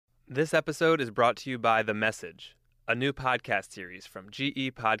This episode is brought to you by The Message, a new podcast series from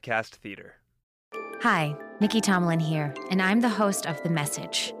GE Podcast Theater. Hi, Nikki Tomlin here, and I'm the host of The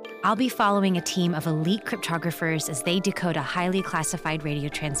Message. I'll be following a team of elite cryptographers as they decode a highly classified radio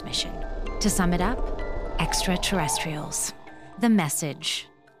transmission. To sum it up, extraterrestrials. The Message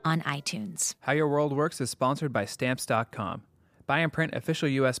on iTunes. How Your World Works is sponsored by Stamps.com. Buy and print official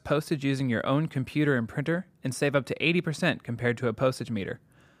U.S. postage using your own computer and printer and save up to 80% compared to a postage meter.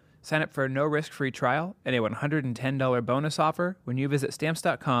 Sign up for a no-risk-free trial and a $110 bonus offer when you visit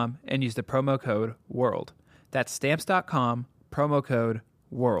Stamps.com and use the promo code WORLD. That's Stamps.com, promo code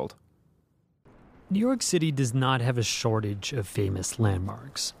WORLD. New York City does not have a shortage of famous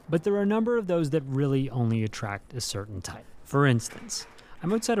landmarks, but there are a number of those that really only attract a certain type. For instance,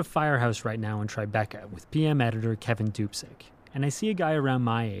 I'm outside a firehouse right now in Tribeca with PM editor Kevin Dupsik, and I see a guy around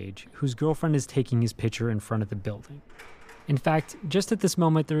my age whose girlfriend is taking his picture in front of the building. In fact, just at this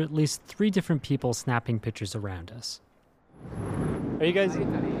moment, there are at least 3 different people snapping pictures around us. Are you guys...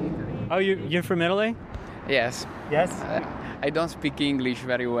 Oh, you're from Italy? Yes. Yes? I don't speak English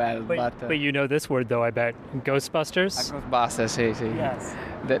very well, but you know this word, though, I bet. Ghostbusters? Ghostbusters, sì. Yes.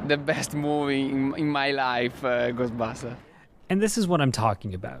 The best movie in my life, Ghostbusters. And this is what I'm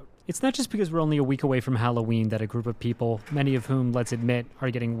talking about. It's not just because we're only a week away from Halloween that a group of people, many of whom, let's admit, are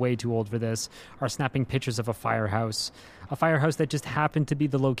getting way too old for this, are snapping pictures of a firehouse that just happened to be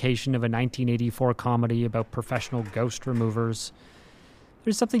the location of a 1984 comedy about professional ghost removers.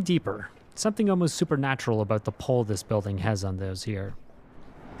 There's something deeper, something almost supernatural about the pull this building has on those here.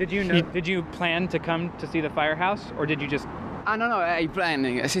 Did you plan to come to see the firehouse, or did you just... No, I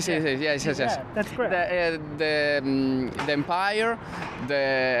planning. Yes. Yeah, that's great. The Empire,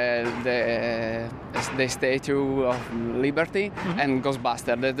 the Statue of Liberty, and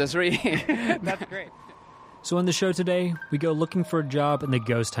Ghostbusters. The 3. That's great. So on the show today, we go looking for a job in the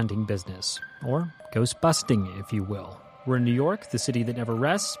ghost hunting business, or ghost busting, if you will. We're in New York, the city that never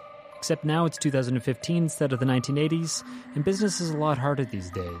rests, except now it's 2015 instead of the 1980s, and business is a lot harder these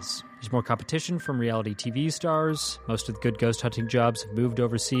days. There's more competition from reality TV stars, most of the good ghost hunting jobs have moved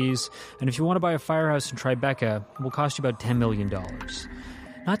overseas, and if you want to buy a firehouse in Tribeca, it will cost you about $10 million.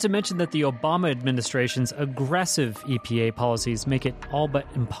 Not to mention that the Obama administration's aggressive EPA policies make it all but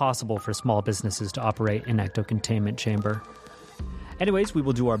impossible for small businesses to operate an ecto-containment chamber. Anyways, we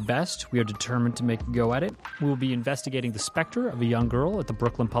will do our best. We are determined to make a go at it. We will be investigating the specter of a young girl at the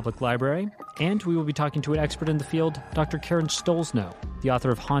Brooklyn Public Library, and we will be talking to an expert in the field, Dr. Karen Stolzno, the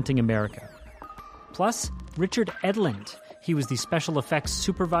author of Haunting America. Plus, Richard Edlund. He was the special effects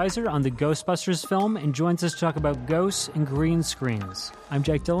supervisor on the Ghostbusters film and joins us to talk about ghosts and green screens. I'm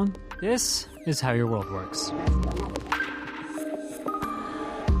Jake Dillon. This is How Your World Works.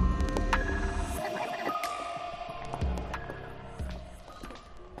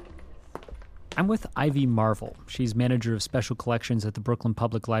 I'm with Ivy Marvel. She's manager of special collections at the Brooklyn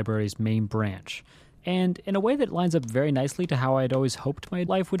Public Library's main branch. And in a way that lines up very nicely to how I'd always hoped my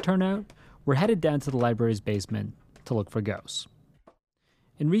life would turn out, we're headed down to the library's basement to look for ghosts.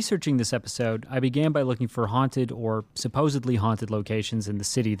 In researching this episode, I began by looking for haunted or supposedly haunted locations in the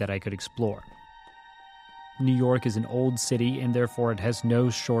city that I could explore. New York is an old city, and therefore it has no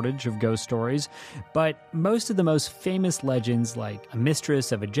shortage of ghost stories, but most of the most famous legends, like a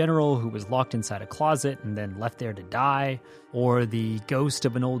mistress of a general who was locked inside a closet and then left there to die, or the ghost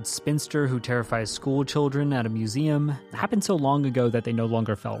of an old spinster who terrifies school children at a museum, happened so long ago that they no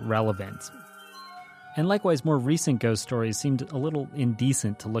longer felt relevant. And likewise, more recent ghost stories seemed a little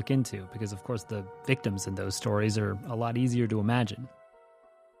indecent to look into, because of course the victims in those stories are a lot easier to imagine.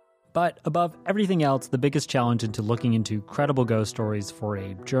 But above everything else, the biggest challenge into looking into credible ghost stories for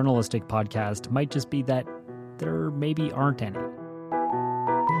a journalistic podcast might just be that there maybe aren't any.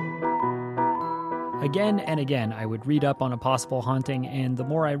 Again and again, I would read up on a possible haunting, and the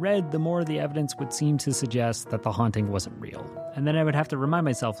more I read, the more the evidence would seem to suggest that the haunting wasn't real. And then I would have to remind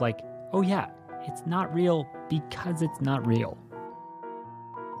myself, like, oh yeah, it's not real because it's not real.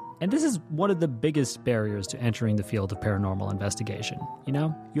 And this is one of the biggest barriers to entering the field of paranormal investigation. You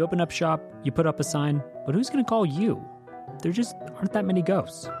know, you open up shop, you put up a sign, but who's going to call you? There just aren't that many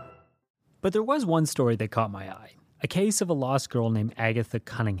ghosts. But there was one story that caught my eye. A case of a lost girl named Agatha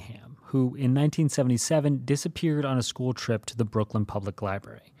Cunningham, who in 1977 disappeared on a school trip to the Brooklyn Public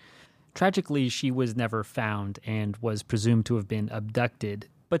Library. Tragically, she was never found and was presumed to have been abducted.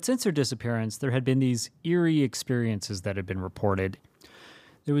 But since her disappearance, there had been these eerie experiences that had been reported.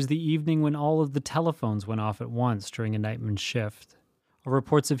 There was the evening when all of the telephones went off at once during a nightman's shift, or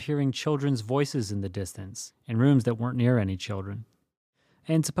reports of hearing children's voices in the distance, in rooms that weren't near any children.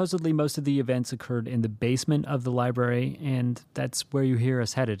 And supposedly most of the events occurred in the basement of the library, and that's where you hear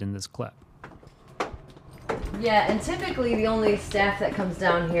us headed in this clip. Yeah, and typically the only staff that comes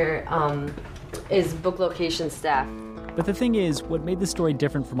down here is book location staff. But the thing is, what made the story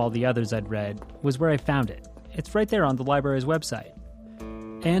different from all the others I'd read was where I found it. It's right there on the library's website.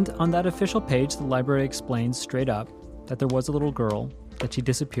 And on that official page, the library explains straight up that there was a little girl, that she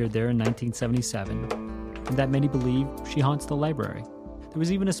disappeared there in 1977, and that many believe she haunts the library. There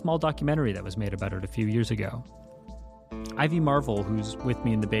was even a small documentary that was made about it a few years ago. Ivy Marvel, who's with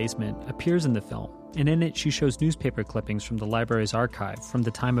me in the basement, appears in the film, and in it she shows newspaper clippings from the library's archive from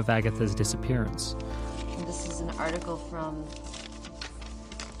the time of Agatha's disappearance. This is an article from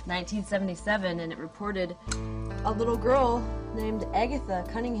 1977, and it reported a little girl named Agatha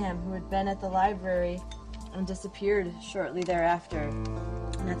Cunningham who had been at the library and disappeared shortly thereafter.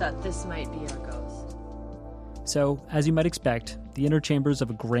 And I thought this might be our ghost. So, as you might expect, the inner chambers of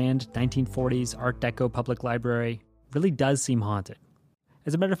a grand 1940s Art Deco public library really does seem haunted.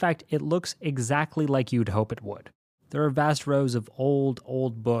 As a matter of fact, it looks exactly like you'd hope it would. There are vast rows of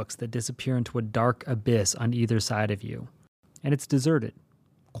old books that disappear into a dark abyss on either side of you. And it's deserted,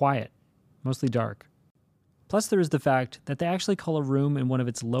 quiet, mostly dark. Plus there is the fact that they actually call a room in one of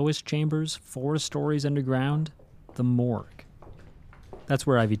its lowest chambers, 4 stories underground, the morgue. That's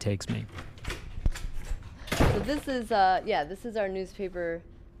where Ivy takes me. So this is our newspaper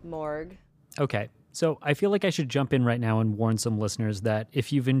morgue. Okay, so I feel like I should jump in right now and warn some listeners that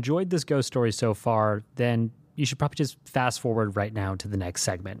if you've enjoyed this ghost story so far, then you should probably just fast forward right now to the next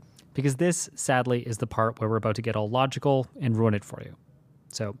segment. Because this, sadly, is the part where we're about to get all logical and ruin it for you.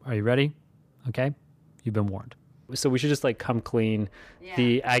 So, are you ready? Okay? You've been warned. So we should just come clean. Yeah.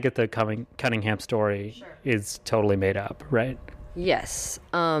 The Agatha Cunningham story is totally made up, right? Yes.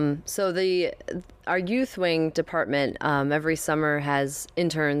 So our youth wing department every summer has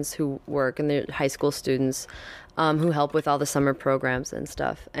interns who work, and they're high school students who help with all the summer programs and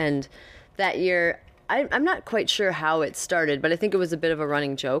stuff. And that year, I'm not quite sure how it started, but I think it was a bit of a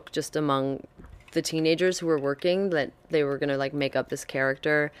running joke just among the teenagers who were working that they were going to make up this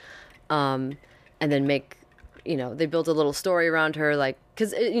character and then they built a little story around her,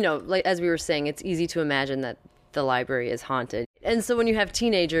 because, as we were saying, it's easy to imagine that the library is haunted. And so when you have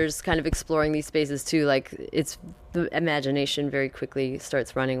teenagers kind of exploring these spaces too, the imagination very quickly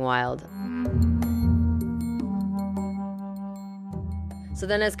starts running wild. So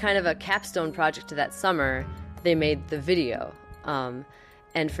then as kind of a capstone project to that summer, they made the video.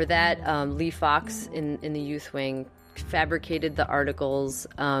 And for that, Lee Fox in the youth wing fabricated the articles.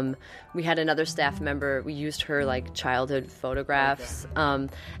 We had another staff member, we used her childhood photographs. And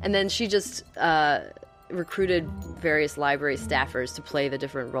then she just recruited various library staffers to play the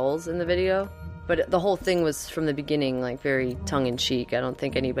different roles in the video. But the whole thing was from the beginning very tongue-in-cheek. I don't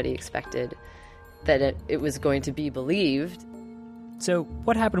think anybody expected that it was going to be believed. So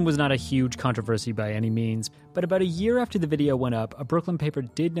what happened was not a huge controversy by any means, but about a year after the video went up, a Brooklyn paper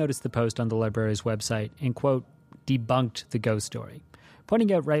did notice the post on the library's website and, quote, debunked the ghost story,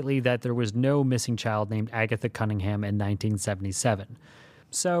 pointing out rightly that there was no missing child named Agatha Cunningham in 1977.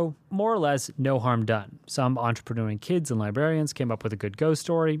 So, more or less, no harm done. Some entrepreneuring kids and librarians came up with a good ghost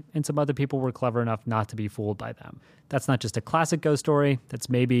story, and some other people were clever enough not to be fooled by them. That's not just a classic ghost story, that's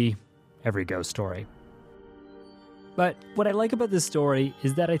maybe every ghost story. But what I like about this story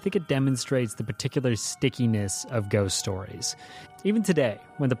is that I think it demonstrates the particular stickiness of ghost stories. Even today,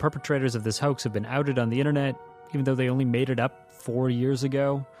 when the perpetrators of this hoax have been outed on the internet, even though they only made it up 4 years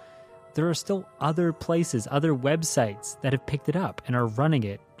ago, there are still other places, other websites that have picked it up and are running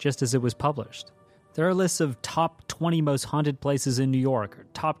it just as it was published. There are lists of top 20 most haunted places in New York or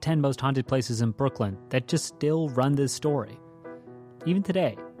top 10 most haunted places in Brooklyn that just still run this story. Even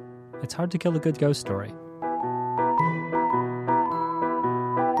today, it's hard to kill a good ghost story.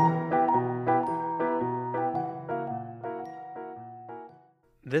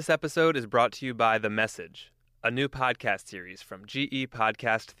 This episode is brought to you by The Message, a new podcast series from GE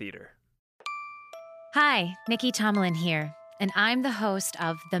Podcast Theater. Hi, Nikki Tomlin here, and I'm the host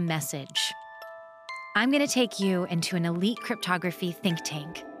of The Message. I'm going to take you into an elite cryptography think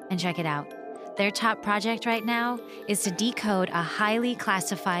tank and check it out. Their top project right now is to decode a highly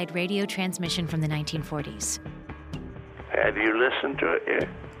classified radio transmission from the 1940s. Have you listened to it yet?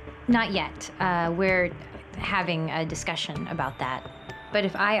 Not yet. We're having a discussion about that. But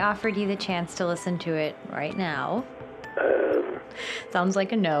if I offered you the chance to listen to it right now... sounds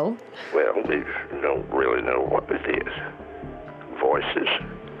like a no. Well, you don't really know what it is. Voices,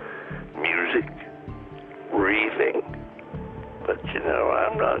 music, breathing. But,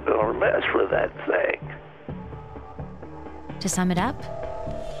 I'm not going to mess with that thing. To sum it up,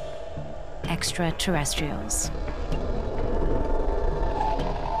 extraterrestrials.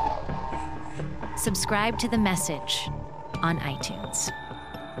 Subscribe to The Message on iTunes.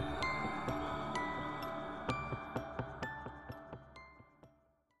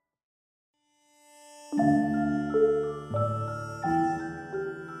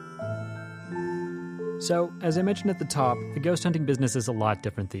 So, as I mentioned at the top, the ghost hunting business is a lot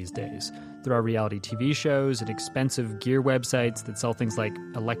different these days. There are reality TV shows and expensive gear websites that sell things like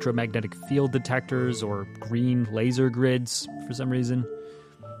electromagnetic field detectors or green laser grids for some reason.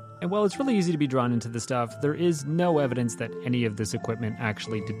 And while it's really easy to be drawn into this stuff, there is no evidence that any of this equipment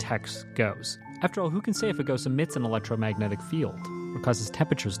actually detects ghosts. After all, who can say if a ghost emits an electromagnetic field or causes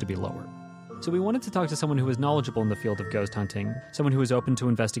temperatures to be lower? So we wanted to talk to someone who was knowledgeable in the field of ghost hunting, someone who was open to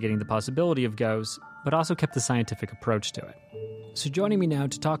investigating the possibility of ghosts, but also kept the scientific approach to it. So joining me now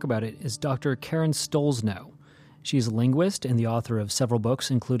to talk about it is Dr. Karen Stollznow. She's a linguist and the author of several books,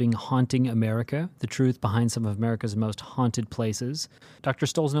 including Haunting America, The Truth Behind Some of America's Most Haunted Places. Dr.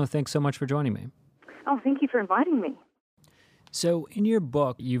 Stollznow, thanks so much for joining me. Oh, thank you for inviting me. So in your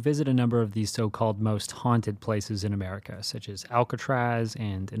book, you visit a number of these so-called most haunted places in America, such as Alcatraz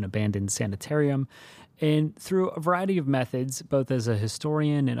and an abandoned sanitarium. And through a variety of methods, both as a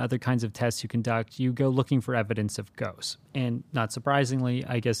historian and other kinds of tests you conduct, you go looking for evidence of ghosts. And not surprisingly,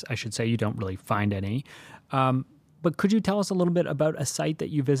 I guess I should say you don't really find any. But could you tell us a little bit about a site that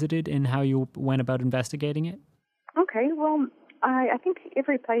you visited and how you went about investigating it? Okay, well, I think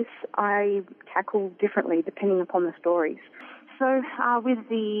every place I tackle differently depending upon the stories. So with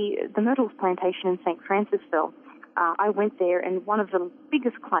the Myrtles plantation in St. Francisville, I went there, and one of the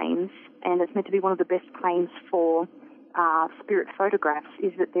biggest claims, and it's meant to be one of the best claims for spirit photographs,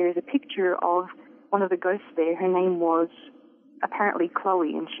 is that there is a picture of one of the ghosts there. Her name was apparently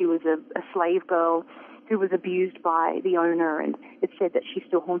Chloe, and she was a slave girl who was abused by the owner, and it said that she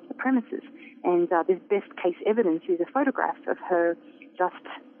still haunts the premises. And this best case evidence is a photograph of her just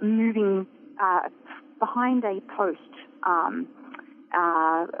moving behind a post on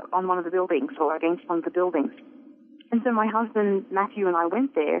one of the buildings, or against one of the buildings. And so my husband, Matthew, and I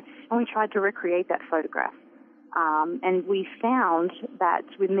went there, and we tried to recreate that photograph. And we found that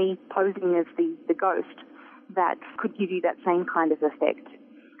with me posing as the ghost, that could give you that same kind of effect.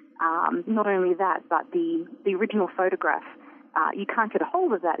 Not only that, but the original photograph, you can't get a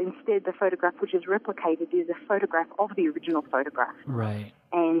hold of that. Instead, the photograph which is replicated is a photograph of the original photograph. Right.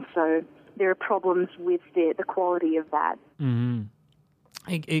 And so there are problems with the quality of that. Mm-hmm.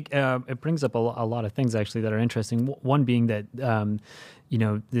 It brings up a lot of things, actually, that are interesting. One being that,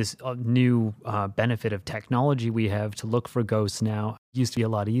 this new benefit of technology we have to look for ghosts now. It used to be a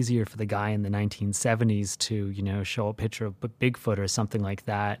lot easier for the guy in the 1970s to, show a picture of Bigfoot or something like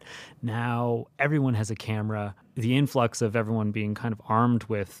that. Now everyone has a camera. The influx of everyone being kind of armed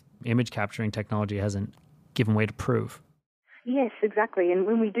with image capturing technology hasn't given way to proof. Yes, exactly. And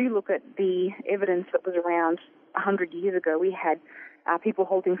when we do look at the evidence that was around 100 years ago, we had people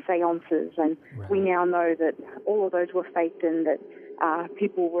holding seances, and we now know that all of those were faked, and that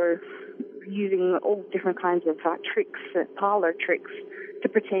people were using all different kinds of tricks, parlor tricks, to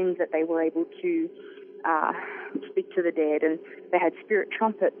pretend that they were able to speak to the dead. And they had spirit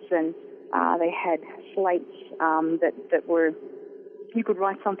trumpets, and they had slates that were, you could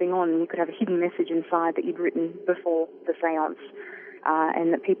write something on, and you could have a hidden message inside that you'd written before the seance,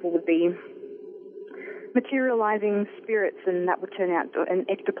 and that people would be materializing spirits, and that would turn out to an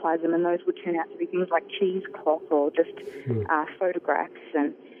ectoplasm, and those would turn out to be things like cheesecloth or just photographs.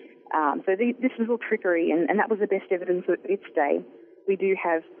 And so this was all trickery, and that was the best evidence of its day. We do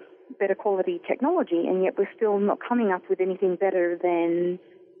have better quality technology, and yet we're still not coming up with anything better than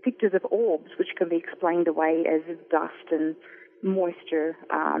pictures of orbs, which can be explained away as dust and moisture,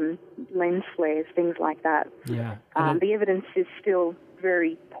 lens flares, things like that. Yeah. The evidence is still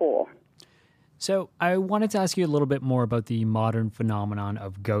very poor. So I wanted to ask you a little bit more about the modern phenomenon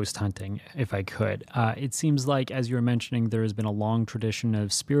of ghost hunting, if I could. It seems like, as you were mentioning, there has been a long tradition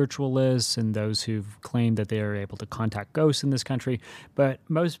of spiritualists and those who've claimed that they are able to contact ghosts in this country. But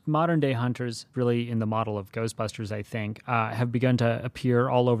most modern-day hunters, really in the model of Ghostbusters, I think, have begun to appear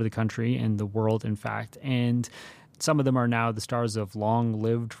all over the country and the world, in fact. And some of them are now the stars of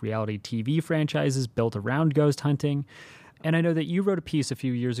long-lived reality TV franchises built around ghost hunting. And I know that you wrote a piece a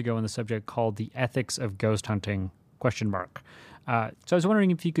few years ago on the subject called The Ethics of Ghost Hunting, ? So I was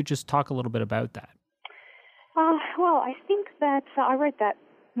wondering if you could just talk a little bit about that. Well, I think that I wrote that,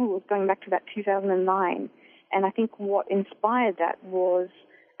 going back to about 2009, and I think what inspired that was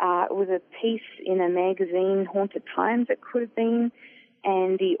it was a piece in a magazine, Haunted Times, it could have been,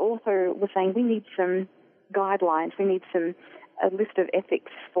 and the author was saying we need some guidelines, we need some a list of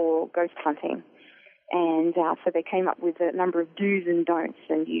ethics for ghost hunting. And so they came up with a number of do's and don'ts,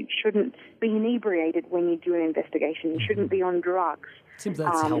 and you shouldn't be inebriated when you do an investigation. You shouldn't be on drugs. Seems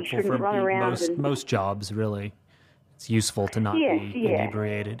that's helpful for most jobs, really. It's useful to not be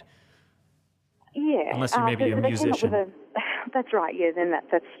inebriated. Yeah. Unless you're maybe a musician. That's right, yeah, then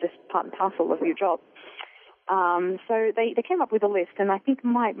that's just part and parcel of your job. So they came up with a list, and I think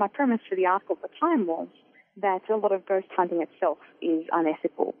my premise for the article at the time was that a lot of ghost hunting itself is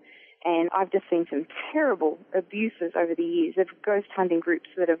unethical. And I've just seen some terrible abuses over the years of ghost hunting groups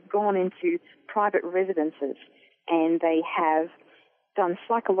that have gone into private residences, and they have done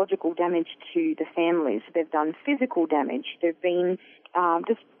psychological damage to the families. They've done physical damage. There have been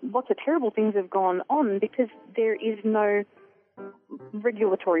just lots of terrible things have gone on because there is no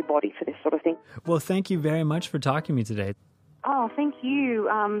regulatory body for this sort of thing. Well, thank you very much for talking to me today. Oh, thank you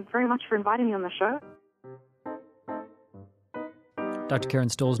very much for inviting me on the show. Dr. Karen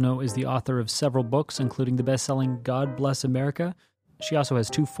Stollznow is the author of several books, including the best-selling God Bless America. She also has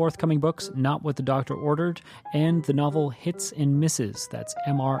 2 forthcoming books, Not What the Doctor Ordered, and the novel Hits and Misses. That's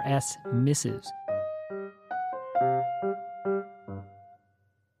MRS Misses.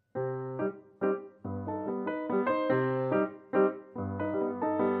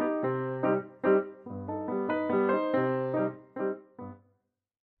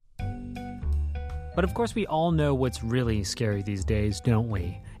 But of course we all know what's really scary these days, don't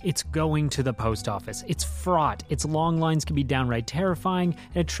we? It's going to the post office. It's fraught. Its long lines can be downright terrifying,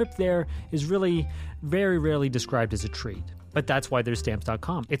 and a trip there is really very rarely described as a treat. But that's why there's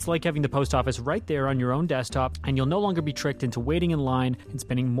Stamps.com. It's like having the post office right there on your own desktop, and you'll no longer be tricked into waiting in line and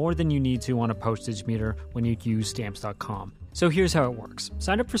spending more than you need to on a postage meter when you use Stamps.com. So here's how it works.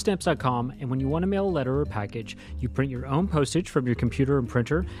 Sign up for Stamps.com, and when you want to mail a letter or package, you print your own postage from your computer and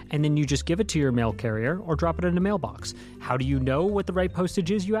printer, and then you just give it to your mail carrier or drop it in a mailbox. How do you know what the right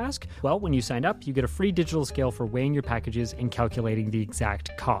postage is, you ask? Well, when you sign up, you get a free digital scale for weighing your packages and calculating the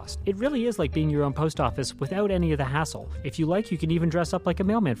exact cost. It really is like being your own post office without any of the hassle. If you like, you can even dress up like a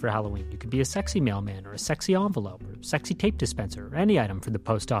mailman for Halloween. You could be a sexy mailman or a sexy envelope or a sexy tape dispenser or any item for the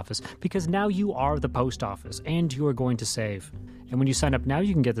post office, because now you are the post office and you are going to save. And when you sign up now,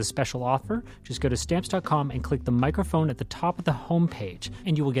 you can get this special offer. Just go to Stamps.com and click the microphone at the top of the homepage,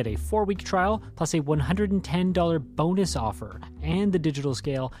 and you will get a 4-week trial plus a $110 bonus offer and the digital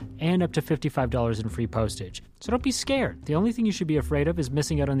scale and up to $55 in free postage. So don't be scared. The only thing you should be afraid of is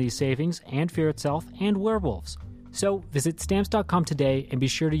missing out on these savings and fear itself and werewolves. So visit Stamps.com today and be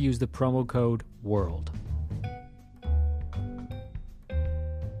sure to use the promo code WORLD.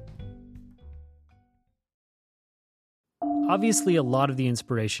 Obviously, a lot of the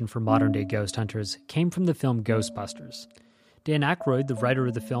inspiration for modern-day ghost hunters came from the film Ghostbusters. Dan Aykroyd, the writer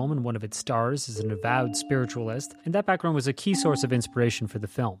of the film and one of its stars, is an avowed spiritualist, and that background was a key source of inspiration for the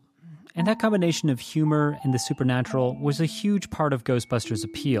film. And that combination of humor and the supernatural was a huge part of Ghostbusters'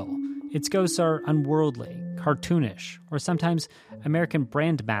 appeal. Its ghosts are unworldly, cartoonish, or sometimes American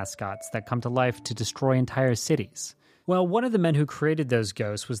brand mascots that come to life to destroy entire cities. Well, one of the men who created those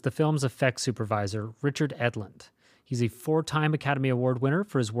ghosts was the film's effects supervisor, Richard Edlund. He's a 4-time Academy Award winner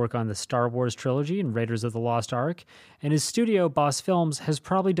for his work on the Star Wars trilogy and Raiders of the Lost Ark, and his studio, Boss Films, has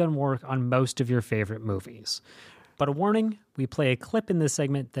probably done work on most of your favorite movies. But a warning, we play a clip in this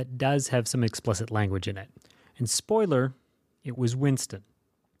segment that does have some explicit language in it. And spoiler, it was Winston.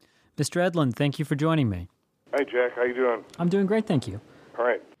 Mr. Edlund, thank you for joining me. Hi, Jack. How you doing? I'm doing great, thank you. All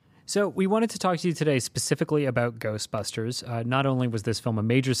right. So we wanted to talk to you today specifically about Ghostbusters. Not only was this film a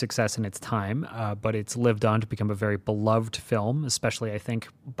major success in its time, but it's lived on to become a very beloved film, especially, I think,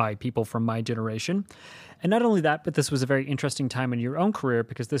 by people from my generation. And not only that, but this was a very interesting time in your own career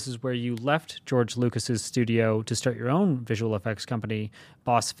because this is where you left George Lucas's studio to start your own visual effects company,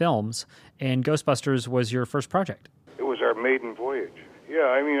 Boss Films, and Ghostbusters was your first project. It was our maiden voyage. Yeah,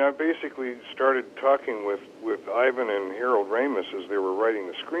 I mean, I basically started talking with Ivan and Harold Ramis as they were writing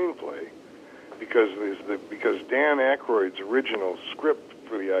the screenplay, because Dan Aykroyd's original script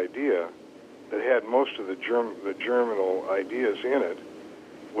for the idea that had most of the germinal ideas in it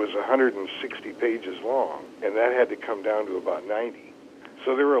was 160 pages long, and that had to come down to about 90.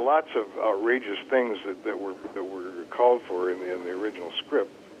 So there were lots of outrageous things that were called for in the original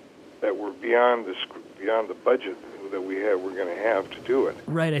script that were beyond the budget that we're going to have to do it.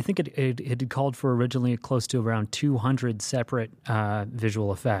 Right. I think it had called for originally close to around 200 separate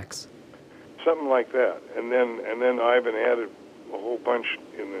visual effects. Something like that. And then Ivan added a whole bunch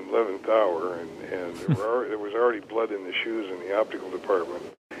in the 11th hour, and there was already blood in the shoes in the optical department.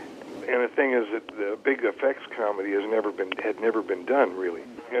 And the thing is that the big effects comedy had never been done really.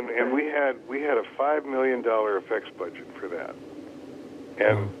 And we had a $5 million effects budget for that.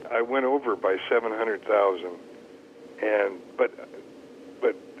 and I went over by 700,000. But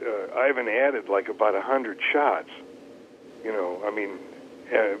Ivan added like about 100 shots. I mean,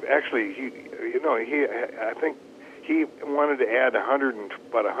 actually, I think he wanted to add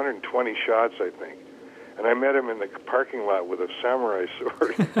about 120 shots, I think. And I met him in the parking lot with a samurai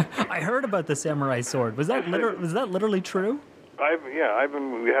sword. I heard about the samurai sword. Was that literally true?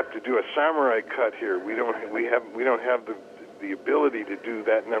 Ivan, we have to do a samurai cut here. We don't have the ability to do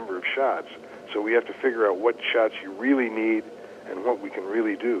that number of shots. So we have to figure out what shots you really need and what we can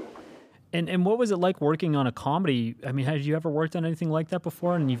really do. And what was it like working on a comedy? I mean, had you ever worked on anything like that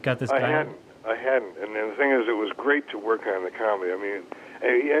before? And you've got this guy. I hadn't. And the thing is, it was great to work on the comedy. I mean,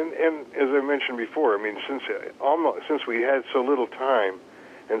 and as I mentioned before, I mean, since we had so little time,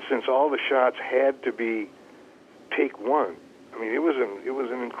 and since all the shots had to be take one, I mean, it was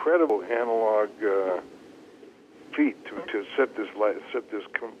an incredible analog feat to set this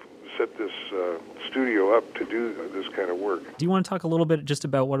studio up to do this kind of work. Do you want to talk a little bit just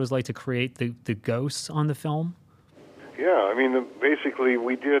about what it was like to create the ghosts on the film? Yeah, I mean, basically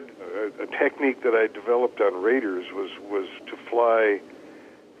we did a technique that I developed on Raiders was to fly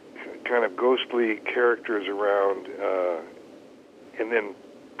kind of ghostly characters around and then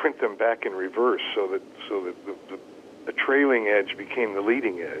print them back in reverse so that the trailing edge became the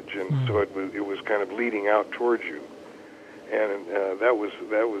leading edge, and so it was kind of leading out towards you. And that was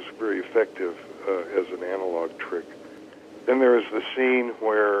very effective as an analog trick. Then there was the scene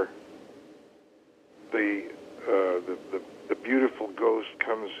where the beautiful ghost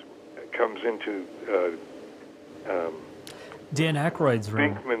comes into Dan Aykroyd's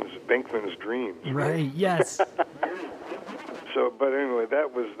room. Binkman's dreams. Right. Yes. So, but anyway,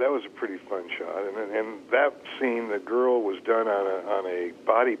 that was a pretty fun shot, and that scene, the girl was done on a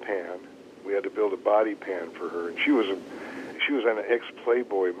body pan. We had to build a body pan for her, and she was an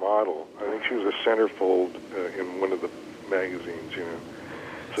ex-Playboy model. I think she was a centerfold in one of the magazines,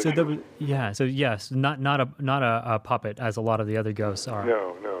 So yes, not a puppet as a lot of the other ghosts are.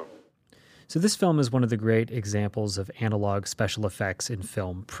 No. So this film is one of the great examples of analog special effects in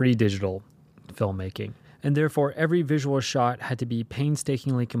film, pre-digital filmmaking. And therefore, every visual shot had to be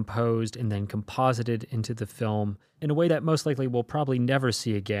painstakingly composed and then composited into the film in a way that most likely we'll probably never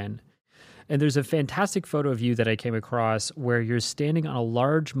see again. And there's a fantastic photo of you that I came across where you're standing on a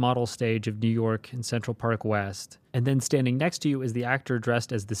large model stage of New York in Central Park West, and then standing next to you is the actor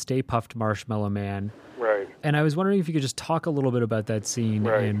dressed as the Stay Puft Marshmallow Man. Right. And I was wondering if you could just talk a little bit about that scene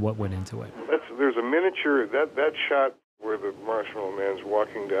and what went into it. There's a miniature, that shot where the Marshmallow Man's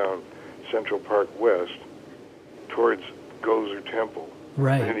walking down Central Park West towards Gozer Temple.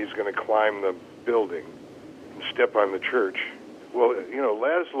 Right. And he's going to climb the building and step on the church. Well,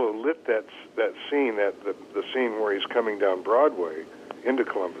 Laszlo lit that scene, the scene where he's coming down Broadway into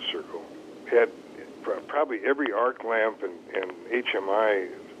Columbus Circle. Had probably every arc lamp and HMI,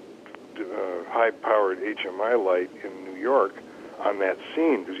 high-powered HMI light in New York on that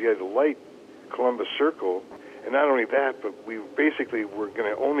scene, because you had to light Columbus Circle. And not only that, but we basically were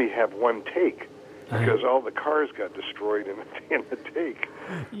going to only have one take, because all the cars got destroyed in the take.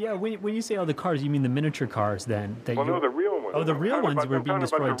 Yeah, when you say all the cars, you mean the miniature cars then? No, the real ones. Oh, the real ones were being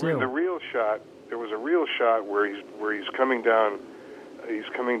destroyed too. The real shot. There was a real shot where he's coming down. He's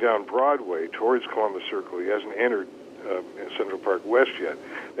coming down Broadway towards Columbus Circle. He hasn't entered Central Park West yet.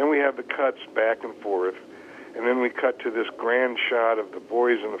 Then we have the cuts back and forth, and then we cut to this grand shot of the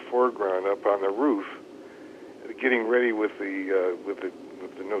boys in the foreground up on the roof, getting ready with the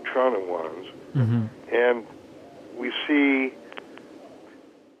Neutrona wands. Mm-hmm. And we see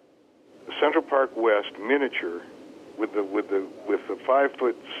Central Park West miniature with the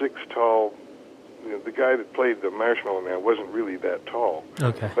 5'6" tall. The guy that played the Marshmallow Man wasn't really that tall.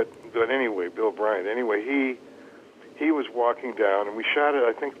 Okay. But anyway, Bill Bryant. Anyway, he was walking down, and we shot it,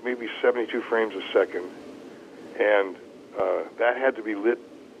 I think, maybe 72 frames a second, and that had to be lit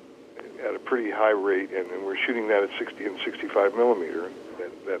at a pretty high rate, and we're shooting that at 60 and 65 millimeter,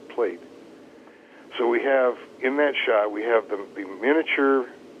 that plate. So we have, in that shot, we have the miniature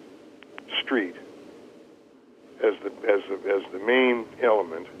street as the main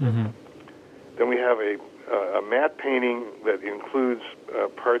element. Mm-hmm. Then we have a matte painting that includes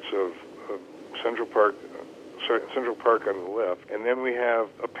parts of Central Park on the left, and then we have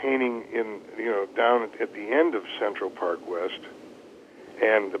a painting down at the end of Central Park West,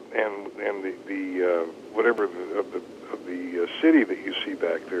 and the whatever of the city that you see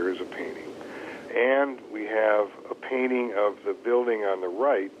back there is a painting. And we have a painting of the building on the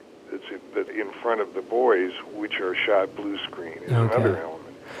right that's in front of the boys, which are shot blue screen, is another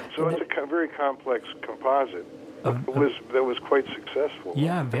element. So it's a very complex composite. that was quite successful.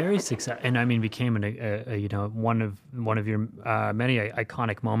 Yeah, very successful, and I mean became one of your many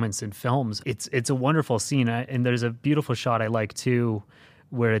iconic moments in films. It's a wonderful scene, and there's a beautiful shot I like too,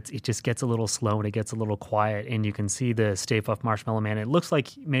 where it just gets a little slow and it gets a little quiet, and you can see the Stay Puft Marshmallow Man. It looks like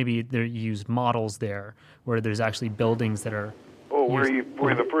maybe they use models there, where there's actually buildings that are. Oh, where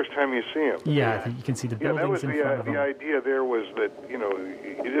the first time you see him. Yeah, you can see the buildings that was in front of him. The idea there was that, you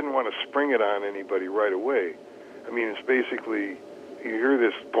didn't want to spring it on anybody right away. I mean, it's basically, you hear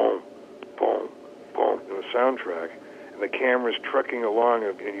this boom, boom, boom in the soundtrack, and the camera's trucking along,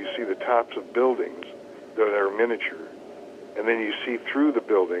 and you see the tops of buildings that are miniature. And then you see through the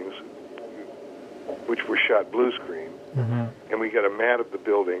buildings, which were shot blue screen, and we got a map of the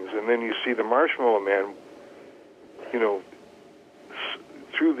buildings, and then you see the Marshmallow Man,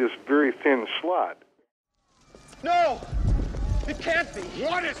 through this very thin slot. No! It can't be!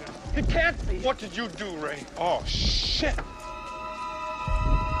 What is it? It can't be! What did you do, Ray? Oh, shit!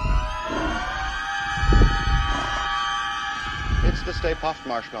 It's the Stay Puft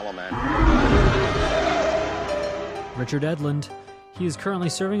Marshmallow Man. Richard Edlund. He is currently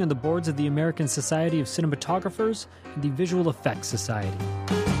serving on the boards of the American Society of Cinematographers and the Visual Effects Society.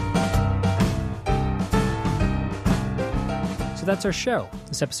 So that's our show.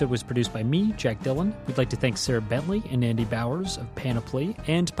 This episode was produced by me, Jack Dillon. We'd like to thank Sarah Bentley and Andy Bowers of Panoply,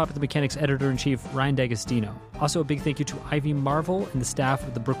 and Puppet the Mechanic's editor-in-chief, Ryan D'Agostino. Also, a big thank you to Ivy Marvel and the staff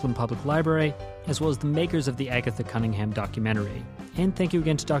of the Brooklyn Public Library, as well as the makers of the Agatha Cunningham documentary. And thank you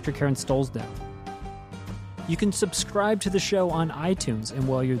again to Dr. Karen Stolznow. You can subscribe to the show on iTunes, and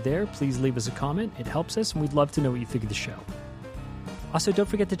while you're there, please leave us a comment. It helps us, and we'd love to know what you think of the show. Also, don't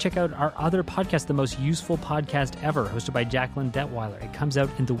forget to check out our other podcast, The Most Useful Podcast Ever, hosted by Jacqueline Detweiler. It comes out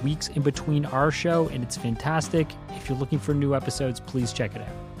in the weeks in between our show, and it's fantastic. If you're looking for new episodes, please check it out.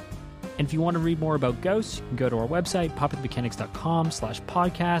 And if you want to read more about ghosts, you can go to our website,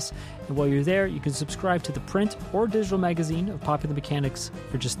 puppetthemechanics.com/podcast. And while you're there, you can subscribe to the print or digital magazine of Puppet the Mechanics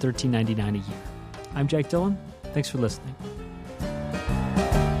for just $13.99 a year. I'm Jack Dillon. Thanks for listening.